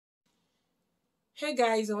Hey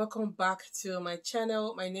guys, and welcome back to my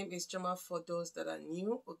channel. My name is Joma for those that are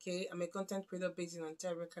new. Okay, I'm a content creator based in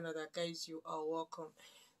Ontario, Canada. Guys, you are welcome.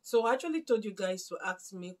 So I actually told you guys to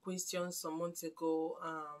ask me questions some months ago,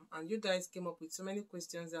 and you guys came up with so many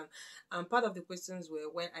questions, and part of the questions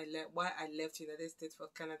were why I left United States for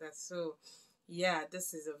Canada. So yeah,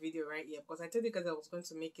 this is a video right here because I told you guys I was going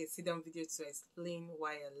to make a sit-down video to explain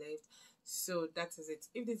why I left. So that is it.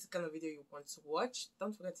 If this is the kind of video you want to watch,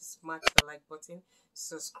 don't forget to smash the like button,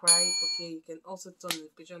 subscribe. Okay, you can also turn the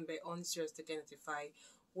notification bell on so as to get notified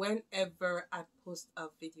whenever I post a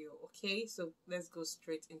video. Okay, so let's go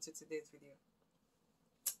straight into today's video.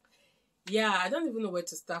 Yeah, I don't even know where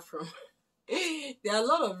to start from. There are a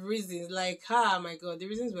lot of reasons, like my god, the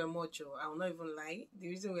reasons were much. I will not even lie, the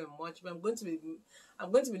reasons were much, but I'm going to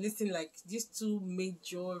be listing like these two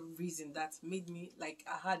major reasons that made me, like,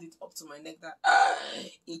 I had it up to my neck that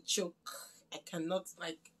it choke. I cannot,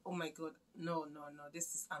 like, oh my god, no,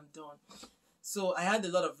 I'm done. So I had a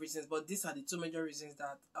lot of reasons, but these are the two major reasons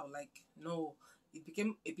that I was like, no. It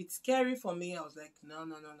became a bit scary for me. I was like, no. I'm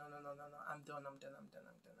done.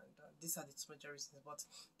 These are the two major reasons, but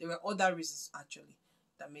there were other reasons actually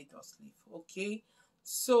that made us leave. Okay,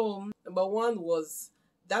 so number one was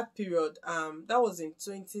that period. That was in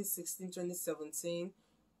 2016, 2017,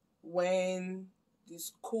 when the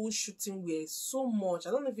school shooting were so much. I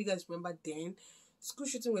don't know if you guys remember then. School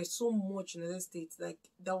shooting were so much in the United States. Like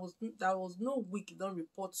there was no week you don't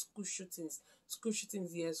report school shootings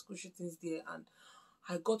here, school shootings there, and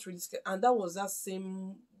I got really scared. And that was that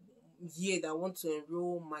same year that I want to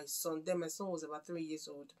enroll my son. Then my son was about 3 years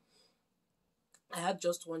old. I had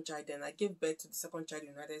just one child then. I gave birth to the second child in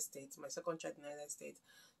the United States. My second child in the United States.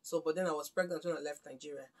 So, but then I was pregnant when I left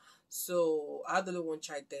Nigeria. So I had only one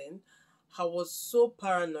child then. I was so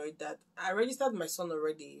paranoid that I registered my son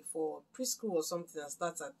already for preschool or something that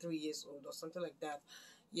starts at 3 years old or something like that.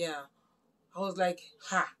 Yeah. I was like,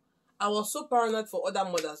 I was so paranoid for other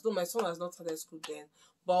mothers, though my son has not started school then,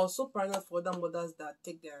 but I was so paranoid for other mothers that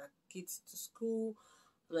take their kids to school.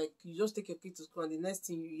 Like, you just take your kid to school and the next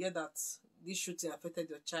thing you hear that this shooting affected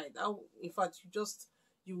your child. In fact,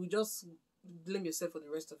 you will just blame yourself for the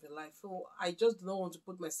rest of your life. So I just don't want to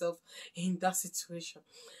put myself in that situation.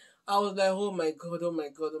 I was like, oh my god.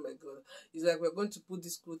 It's like, we're going to put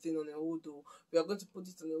this school thing on a hold. We are going to put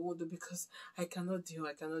it on a hold because I cannot deal.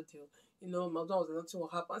 You know, my mother was like, nothing will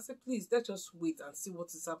happen. I said, please, let's just wait and see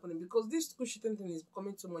what is happening, because this school shooting thing is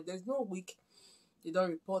becoming too much. There's no week they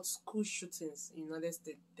don't report school shootings in United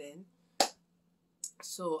States then.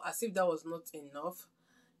 So as if that was not enough,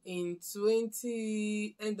 in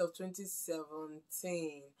end of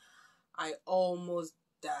 2017, I almost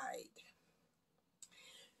died.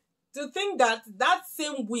 To think that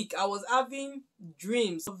same week I was having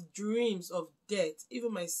dreams of death.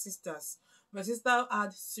 Even my sister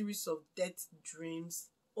had series of death dreams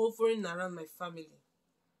hovering around my family.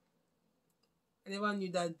 I never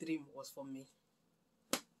knew that dream was for me.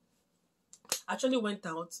 I actually went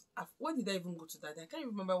out. Where did I even go to that? I can't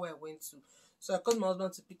remember where I went to. So I called my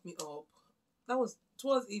husband to pick me up. That was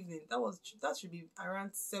towards evening. That should be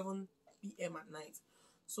around 7 p.m. at night.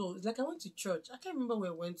 So it's like I went to church. I can't remember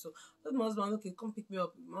where I went to. I told my husband, okay, come pick me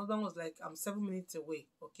up. My husband was like, I'm 7 minutes away.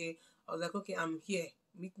 Okay. I was like, okay, I'm here.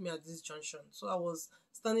 Meet me at this junction. So I was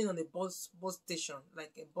standing on a bus station,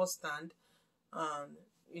 like a bus stand. And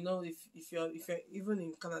you know, if you're even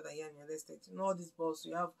in Canada here in the United States, you know, all these bus,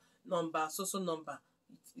 you have number, social number.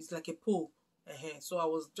 It's like a pole. So I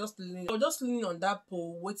was just leaning on that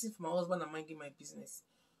pole, waiting for my husband and minding my business.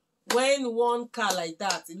 When one car like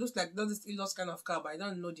that, it looks like this Elos kind of car, but I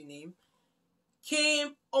don't know the name,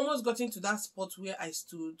 came, almost got into that spot where I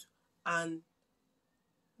stood and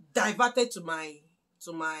diverted to my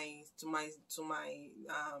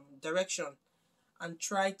direction and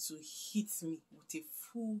tried to hit me with a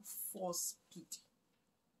full force speed.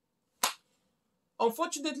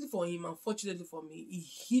 Unfortunately for him, unfortunately for me, he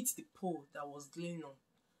hit the pole that was leaning on,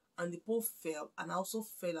 and the pole fell, and I also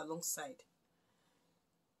fell alongside.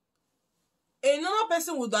 A normal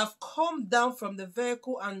person would have come down from the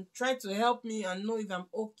vehicle and tried to help me and know if I'm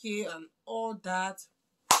okay and all that.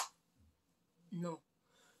 No.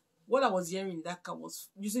 What I was hearing in that car was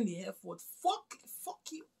using the F word. Fuck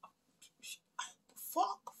you.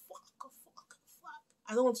 Fuck.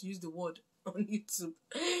 I don't want to use the word on YouTube.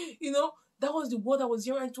 You know, that was the word I was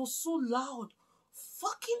hearing. It was so loud.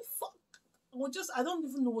 Fucking fuck. I don't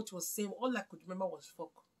even know what he was saying. All I could remember was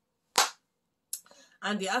fuck.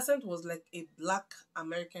 And the accent was like a black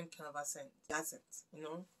American kind of accent, you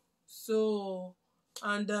know. So,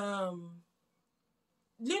 and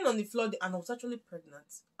laying on the floor, and I was actually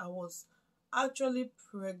pregnant. I was actually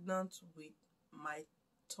pregnant with my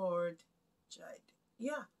third child.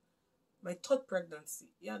 Yeah, my third pregnancy.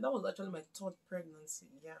 Yeah, that was actually my third pregnancy.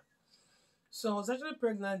 Yeah. So I was actually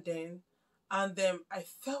pregnant then, and then I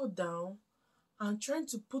fell down and trying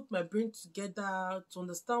to put my brain together to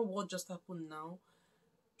understand what just happened now.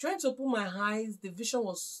 Trying to open my eyes, the vision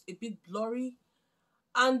was a bit blurry.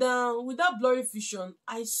 And with that blurry vision,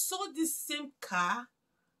 I saw this same car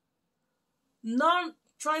now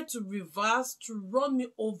try to reverse to run me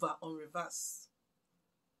over on reverse.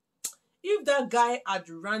 If that guy had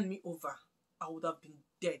ran me over, I would have been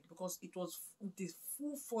dead because it was with a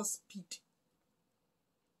full force speed.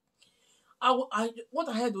 What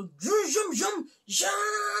I had was zoom, zoom, zoom.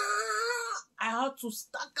 I had to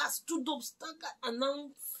stood up, and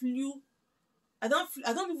now flew. I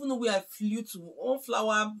don't even know where I flew to. One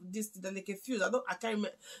flower, this like a few. I can't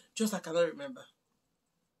remember. I cannot remember.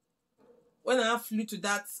 When I flew to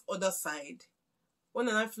that other side,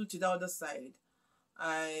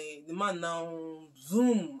 the man now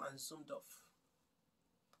zoomed off.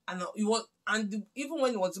 And even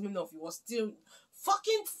when he was zooming off, he was still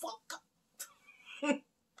fucking fuck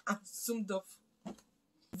and zoomed off.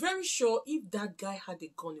 Very sure if that guy had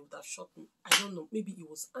a gun, he would have shot me. I don't know. Maybe he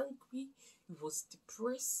was angry, he was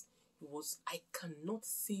depressed, I cannot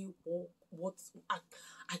say what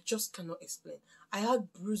I just cannot explain. I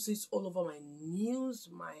had bruises all over my knees,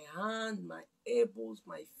 my hand, my elbows,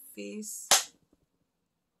 my face.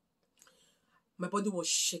 My body was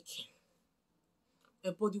shaking.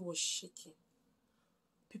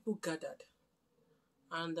 People gathered.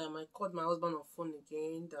 And I called my husband on phone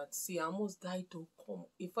again that, see, I almost died to come.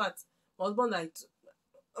 In fact, my husband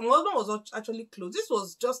was actually close. This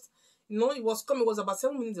was just, it was coming. It was about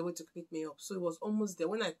 7 minutes away to pick me up. So it was almost there.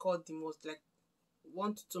 When I called him, it was like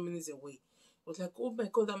 1 to 2 minutes away. It was like, oh my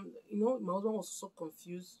God, my husband was so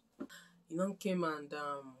confused. He now came and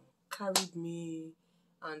carried me.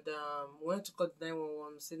 And went to call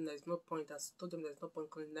 911, saying there's no point. I told them there's no point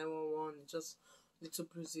calling 911. Just little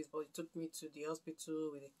bruises, but he took me to the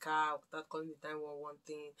hospital with a car without calling the 911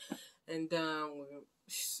 thing. And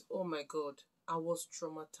oh my God, I was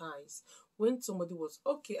traumatized. When somebody was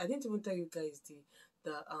okay, I didn't even tell you guys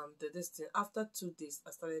the this thing. After 2 days,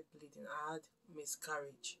 I started bleeding. I had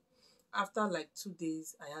miscarriage. After like 2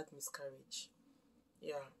 days, I had miscarriage.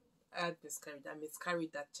 Yeah, I had miscarriage. I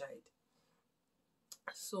miscarried that child.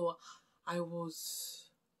 So I was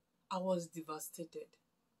devastated.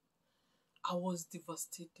 I was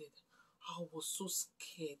so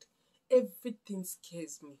scared. Everything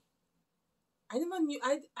scares me. I never knew.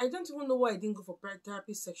 I don't even know why I didn't go for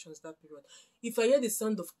therapy sections that period. If I hear the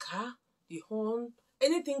sound of car, the horn,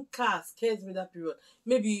 anything car scares me that period.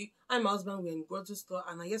 Maybe I and my husband were in grocery store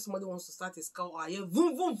and I hear somebody wants to start his car, or I hear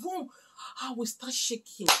boom, boom, boom. I will start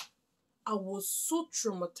shaking. I was so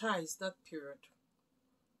traumatized that period.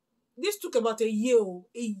 This took about a year.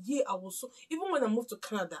 I was so, even when I moved to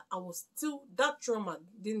Canada, I was still, that trauma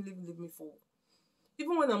didn't leave me for.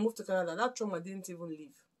 Even when I moved to Canada, that trauma didn't even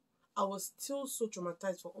leave. I was still so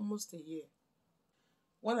traumatized for almost a year.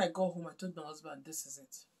 When I got home, I told my husband, this is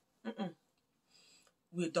it.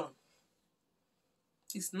 We're done.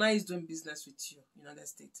 It's nice doing business with you in United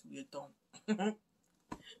States. We're done.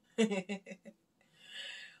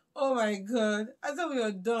 Oh my God. I thought we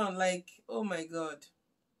were done. Like, oh my God.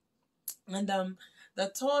 And the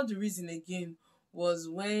third reason again was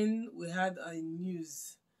when we had a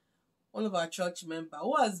news. One of our church member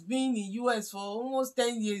who has been in US for almost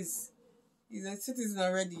 10 years. He's a citizen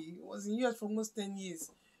already. He was in US for almost 10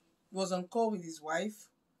 years. He was on call with his wife.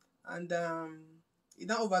 And he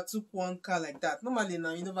now overtook one car like that. Normally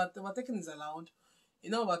now, overtaking is allowed. He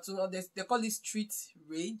now overtook, they call it street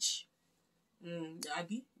rage.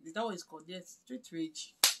 Abby, is that what it's called? Yes, street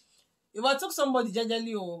rage. He overtook somebody,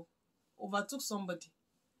 generally, overtook somebody,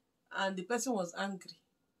 and the person was angry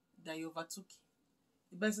that he overtook him.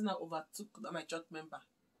 The person that overtook my church member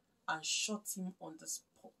and shot him on the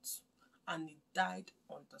spot, and he died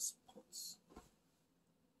on the spot.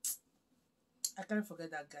 I can't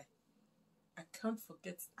forget that guy. I can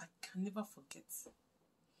never forget.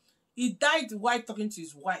 He died while talking to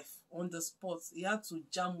his wife on the spot. He had to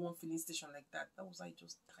jam one filling station like that. That was how he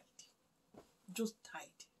just died. He just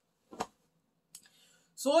died.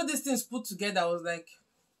 So all these things put together, I was like,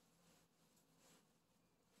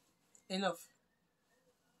 enough.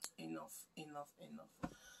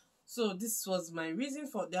 So this was my reason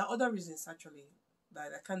for, there are other reasons actually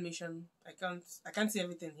that I can't mention. I can't say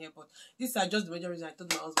everything here, but these are just the major reasons. I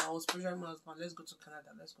told my husband, I was pressuring my husband, let's go to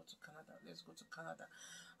Canada.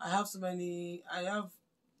 I have a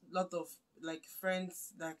lot of like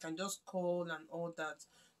friends that I can just call and all that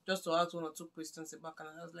just to ask one or two questions about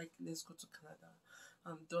Canada. I was like, let's go to Canada.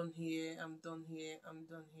 I'm done here. I'm done here. I'm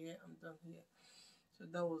done here. I'm done here. So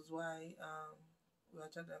that was why we were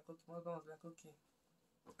trying to like, okay, my husband was like, okay,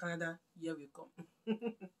 Canada, here we come.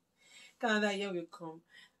 Canada, here we come.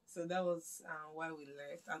 So that was why we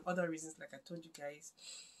left, and other reasons, like I told you guys.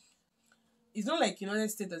 It's not like United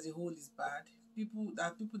States as a whole is bad. People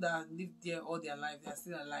that lived there all their life, they are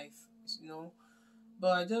still alive, you know.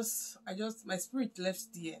 But my spirit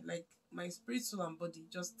left there. Like my spirit, soul, and body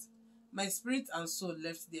my spirit and soul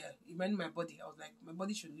left there. Even my body, I was like, my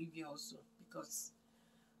body should live here also because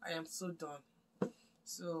I am so done.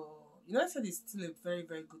 So United States is still a very,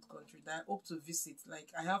 very good country that I hope to visit. Like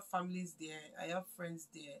I have families there, I have friends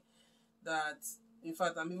there that, in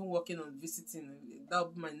fact, I'm even working on visiting. That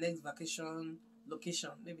will be my next vacation location,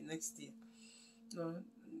 maybe next year. No,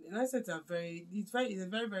 United States are it's a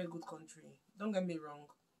very, very good country. Don't get me wrong.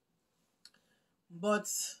 But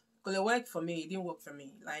because it worked for me, it didn't work for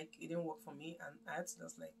me. Like it didn't work for me, and I had to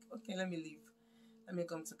just like, okay, let me leave. Let me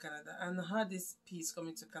come to Canada. And I had this peace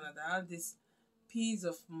coming to Canada. I had this peace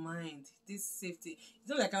of mind, this safety. It's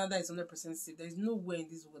not like Canada is 100% safe. There is nowhere in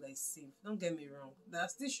this world that is safe. Don't get me wrong. There are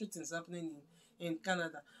still shootings happening in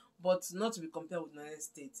Canada, but not to be compared with the United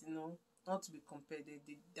States, you know. Not to be compared.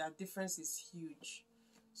 Their difference is huge.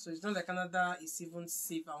 So it's not like Canada is even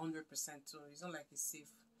safe 100%. So it's not like it's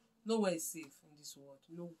safe. Nowhere is safe in this world.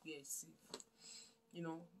 Nowhere is safe. You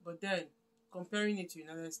know. But then comparing it to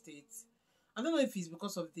United States, I don't know if it's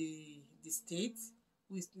because of the state.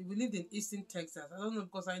 We lived in Eastern Texas. I don't know,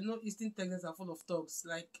 because I know Eastern Texas are full of thugs.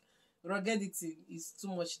 Like ruggedity is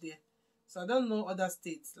too much there. So I don't know other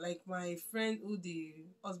states. Like my friend who the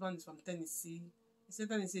husband is from Tennessee. He said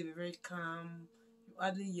Tennessee is very calm. You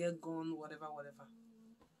hardly hear gun, whatever.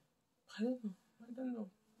 I don't know. I don't know.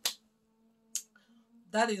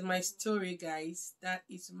 That is my story, guys. That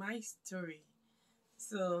is my story.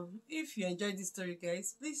 So if you enjoyed this story,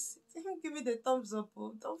 guys, please give it a thumbs up.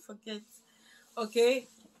 Oh, don't forget. Okay,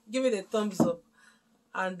 give it a thumbs up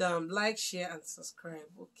and like, share, and subscribe.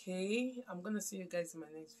 Okay, I'm gonna see you guys in my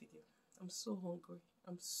next video. I'm so hungry.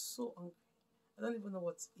 I don't even know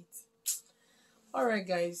what to eat. All right,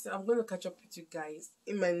 guys, I'm gonna catch up with you guys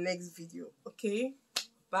in my next video. Okay,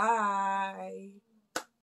 bye.